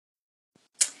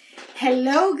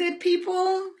Hello, good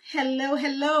people. Hello,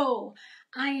 hello.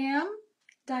 I am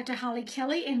Dr. Hollie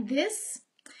Kelly, and this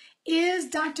is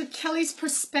Dr. Kelly's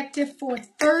perspective for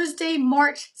Thursday,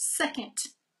 March 2nd,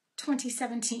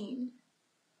 2017.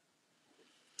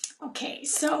 Okay,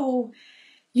 so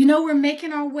we're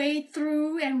making our way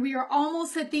through, and we are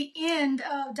almost at the end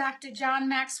of Dr. John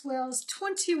Maxwell's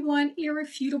 21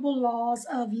 Irrefutable Laws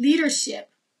of Leadership.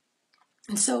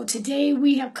 And so today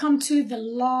we have come to the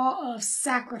law of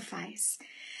sacrifice.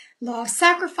 Law of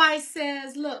sacrifice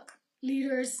says, look,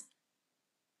 leaders,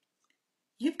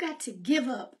 you've got to give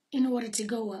up in order to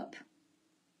go up.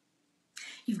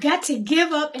 You've got to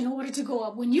give up in order to go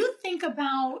up. When you think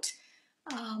about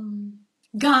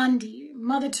Gandhi,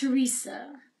 Mother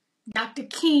Teresa, Dr.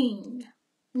 King,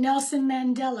 Nelson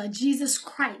Mandela, Jesus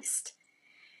Christ,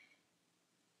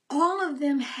 all of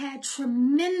them had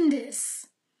tremendous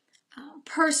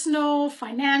personal,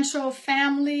 financial,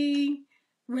 family,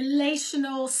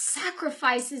 relational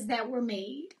sacrifices that were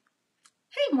made.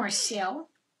 Hey, Marshall,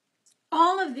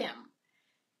 all of them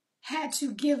had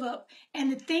to give up.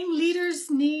 And the thing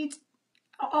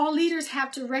all leaders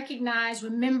have to recognize,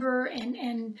 remember,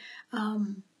 and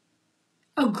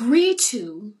agree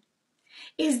to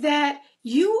is that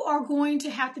you are going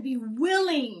to have to be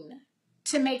willing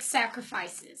to make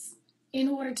sacrifices in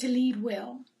order to lead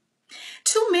well.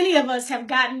 Too many of us have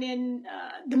gotten in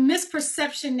the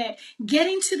misperception that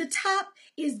getting to the top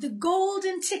is the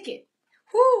golden ticket.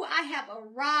 Whoo, I have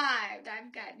arrived.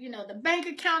 I've got, the bank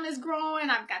account is growing.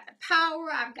 I've got the power.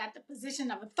 I've got the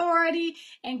position of authority.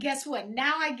 And guess what?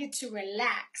 Now I get to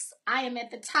relax. I am at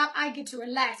the top. I get to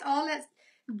relax. All that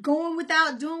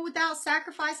doing without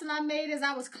sacrificing I made as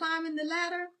I was climbing the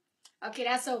ladder. Okay,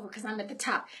 that's over because I'm at the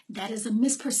top. That is a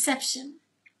misperception.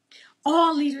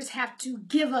 All leaders have to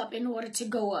give up in order to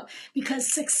go up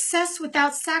because success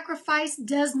without sacrifice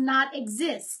does not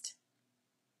exist.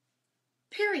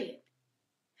 Period.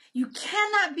 You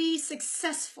cannot be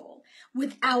successful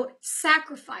without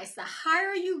sacrifice. The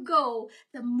higher you go,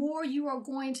 the more you are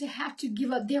going to have to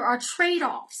give up. There are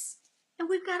trade-offs, and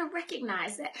we've got to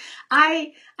recognize that.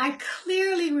 I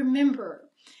clearly remember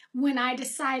when I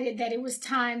decided that it was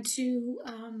time to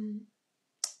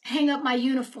hang up my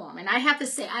uniform. And I have to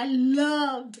say, I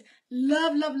loved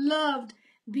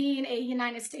being a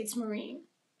United States Marine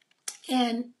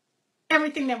and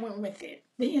everything that went with it.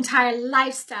 The entire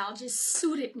lifestyle just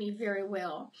suited me very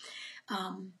well.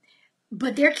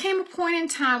 But there came a point in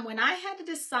time when I had to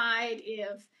decide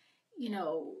if,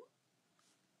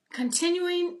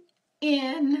 continuing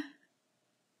in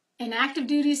an active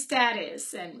duty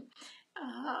status and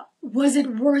was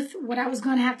it worth what I was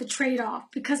going to have to trade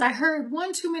off? Because I heard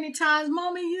one too many times,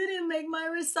 Mommy, you didn't make my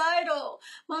recital.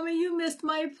 Mommy, you missed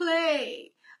my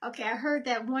play. Okay, I heard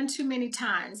that one too many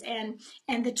times. And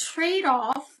the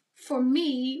trade-off for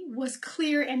me was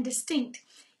clear and distinct.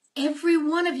 Every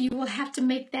one of you will have to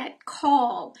make that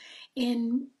call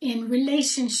in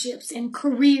relationships, in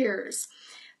careers,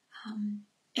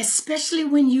 especially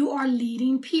when you are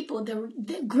leading people.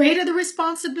 The greater the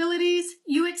responsibilities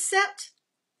you accept,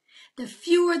 the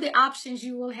fewer the options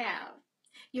you will have.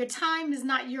 Your time is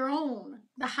not your own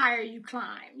the higher you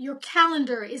climb. Your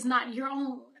calendar is not your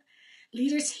own.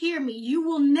 Leaders, hear me. You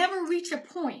will never reach a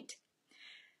point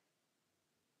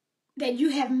that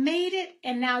you have made it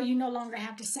and now you no longer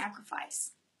have to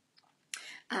sacrifice.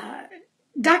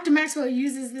 Dr. Maxwell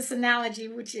uses this analogy,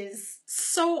 which is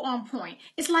so on point.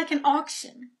 It's like an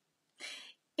auction.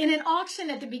 In an auction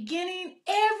at the beginning,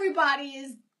 everybody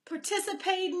is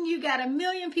participating. You got 1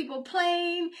 million people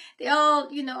playing. They all,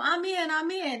 I'm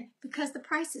in, because the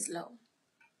price is low.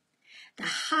 The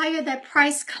higher that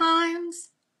price climbs,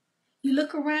 you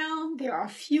look around, there are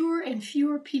fewer and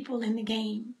fewer people in the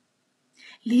game.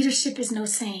 Leadership is no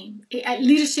same.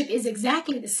 Leadership is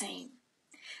exactly the same.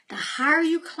 The higher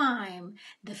you climb,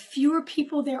 the fewer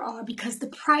people there are because the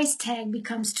price tag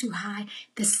becomes too high.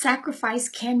 The sacrifice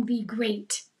can be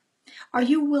great. Are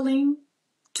you willing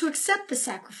to accept the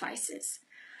sacrifices?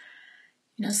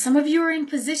 Some of you are in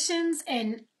positions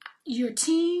and your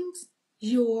teams,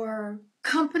 your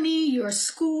company, your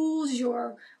schools,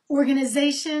 your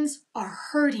organizations are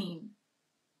hurting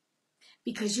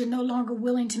because you're no longer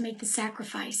willing to make the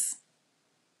sacrifice.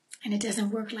 And it doesn't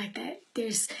work like that.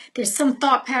 There's some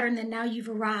thought pattern that now you've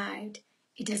arrived.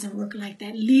 It doesn't work like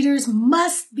that. Leaders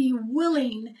must be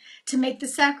willing to make the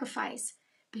sacrifice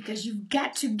because you've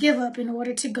got to give up in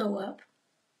order to go up.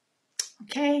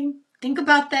 Okay? Think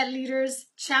about that, leaders.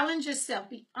 Challenge yourself.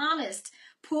 Be honest.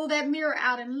 Pull that mirror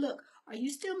out and look. Are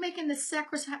you still making the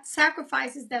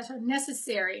sacrifices that are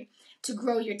necessary to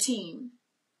grow your team?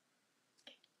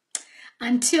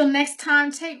 Until next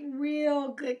time, take real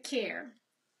good care.